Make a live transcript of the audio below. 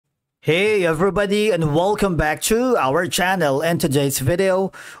Hey everybody, and welcome back to our channel. In today's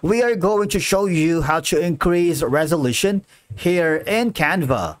video, we are going to show you how to increase resolution here in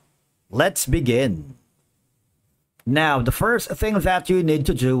Canva. Let's begin. Now, the first thing that you need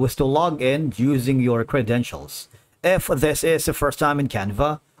to do is to log in using your credentials. If this is the first time in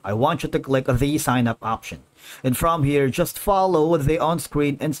Canva, I want you to click the sign up option. And from here, just follow the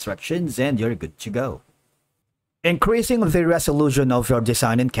on-screen instructions and you're good to go. Increasing the resolution of your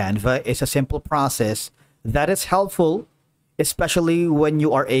design in Canva is a simple process that is helpful, especially when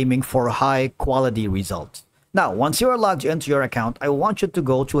you are aiming for high quality results. Now, once you are logged into your account, I want you to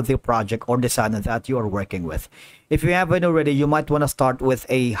go to the project or design that you are working with. If you haven't already, you might want to start with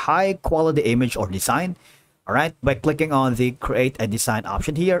a high quality image or design, all right, by clicking on the create a design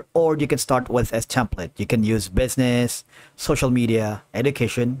option here, or you can start with a template. You can use business, social media,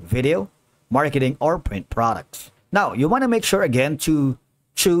 education, video, marketing, or print products. Now, you want to make sure again to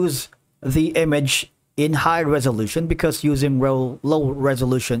choose the image in high resolution because using low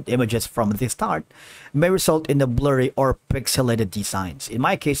resolution images from the start may result in a blurry or pixelated designs. In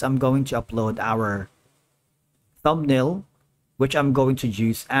my case, I'm going to upload our thumbnail, which I'm going to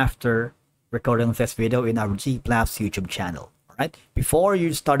use after recording this video in our G Plus YouTube channel. All right. Before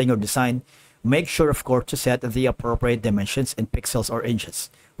you starting your design, make sure, of course, to set the appropriate dimensions in pixels or inches.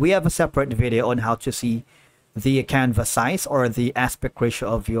 We have a separate video on how to see the canvas size or the aspect ratio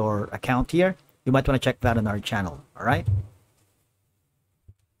of your account here. You might want to check that on our channel. All right.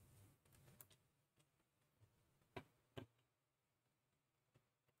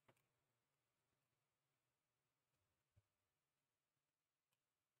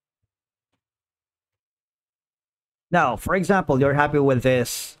 Now, for example, you're happy with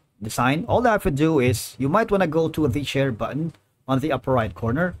this design. All you have to do is you might want to go to the share button on the upper right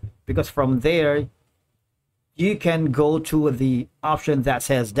corner, because from there you can go to the option that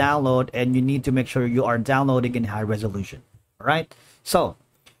says download, and you need to make sure you are downloading in high resolution. All right. So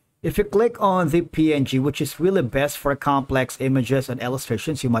if you click on the PNG, which is really best for complex images and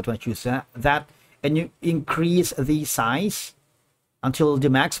illustrations, you might want to choose that, and you increase the size until the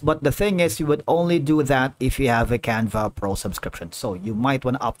max. But the thing is, you would only do that if you have a Canva Pro subscription. So you might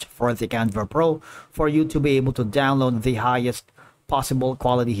want to opt for the Canva Pro for you to be able to download the highest possible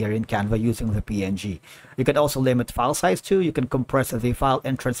quality here in Canva using the PNG. You can also limit file size too. You can compress the file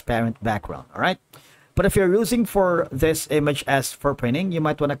in transparent background. All right. But if you're using for this image as for printing, you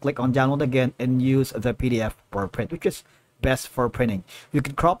might want to click on download again and use the PDF for print, which is best for printing. You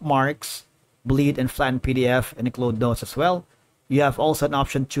can crop marks, bleed and flatten PDF, and include notes as well. You have also an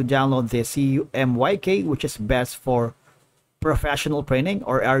option to download the CMYK, which is best for professional printing,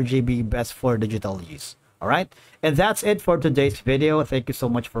 or RGB, best for digital use. All right. And that's it for today's video. Thank you so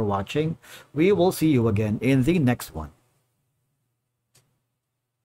much for watching. We will see you again in the next one.